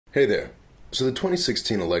Hey there. So the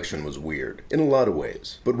 2016 election was weird, in a lot of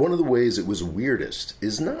ways, but one of the ways it was weirdest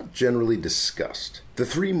is not generally discussed. The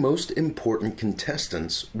three most important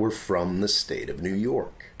contestants were from the state of New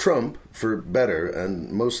York. Trump, for better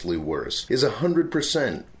and mostly worse, is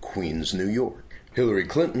 100% Queens, New York. Hillary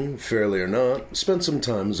Clinton, fairly or not, spent some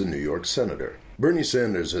time as a New York senator. Bernie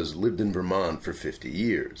Sanders has lived in Vermont for 50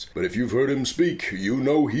 years, but if you've heard him speak, you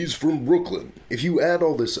know he's from Brooklyn. If you add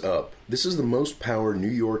all this up, this is the most power New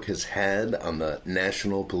York has had on the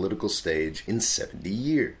national political stage in 70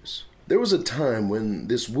 years. There was a time when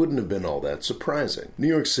this wouldn't have been all that surprising. New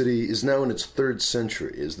York City is now in its third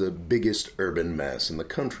century as the biggest urban mass in the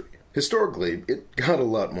country. Historically, it got a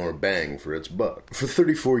lot more bang for its buck. For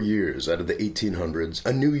 34 years out of the 1800s,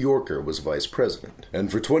 a New Yorker was vice president. And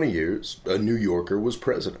for 20 years, a New Yorker was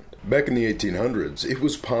president. Back in the 1800s, it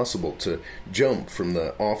was possible to jump from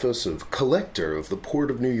the office of collector of the Port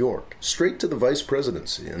of New York straight to the vice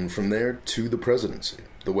presidency and from there to the presidency,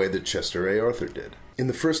 the way that Chester A. Arthur did. In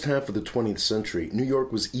the first half of the 20th century, New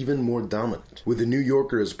York was even more dominant, with a New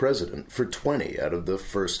Yorker as president for 20 out of the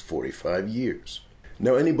first 45 years.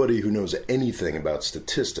 Now, anybody who knows anything about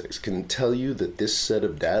statistics can tell you that this set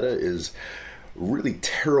of data is a really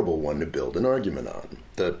terrible one to build an argument on.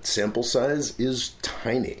 The sample size is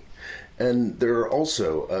tiny. And there are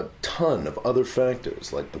also a ton of other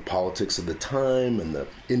factors, like the politics of the time and the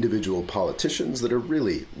individual politicians that are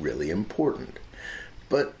really, really important.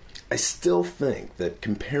 But I still think that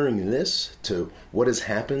comparing this to what has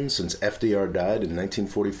happened since FDR died in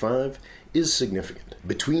 1945 is significant.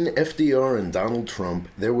 Between FDR and Donald Trump,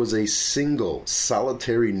 there was a single,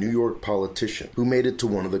 solitary New York politician who made it to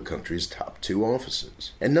one of the country's top two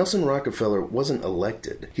offices. And Nelson Rockefeller wasn't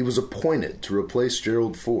elected. He was appointed to replace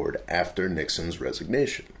Gerald Ford after Nixon's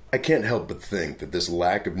resignation. I can't help but think that this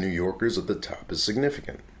lack of New Yorkers at the top is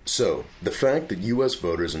significant. So, the fact that U.S.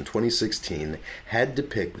 voters in 2016 had to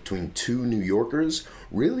pick between two New Yorkers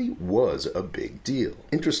really was a big deal.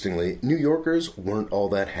 Interestingly, New Yorkers weren't all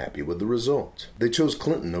that happy with the result. They chose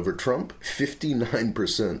Clinton over Trump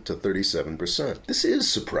 59% to 37%. This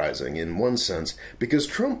is surprising in one sense because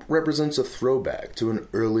Trump represents a throwback to an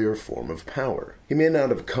earlier form of power. He may not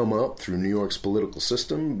have come up through New York's political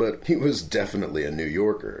system, but he was definitely a New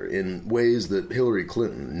Yorker in ways that Hillary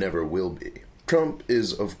Clinton never will be. Trump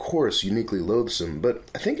is, of course, uniquely loathsome, but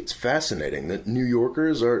I think it's fascinating that New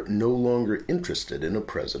Yorkers are no longer interested in a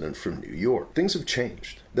president from New York. Things have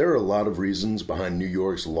changed. There are a lot of reasons behind New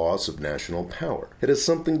York's loss of national power. It has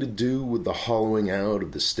something to do with the hollowing out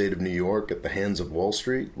of the state of New York at the hands of Wall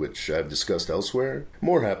Street, which I've discussed elsewhere.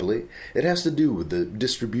 More happily, it has to do with the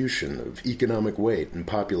distribution of economic weight and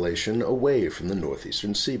population away from the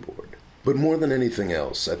northeastern seaboard. But more than anything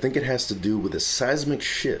else, I think it has to do with a seismic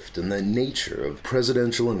shift in the nature of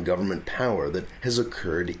presidential and government power that has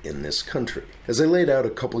occurred in this country. As I laid out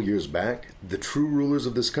a couple years back, the true rulers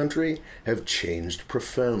of this country have changed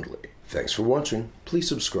profoundly. Thanks for watching. Please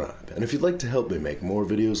subscribe. And if you'd like to help me make more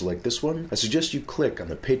videos like this one, I suggest you click on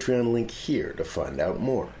the Patreon link here to find out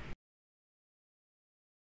more.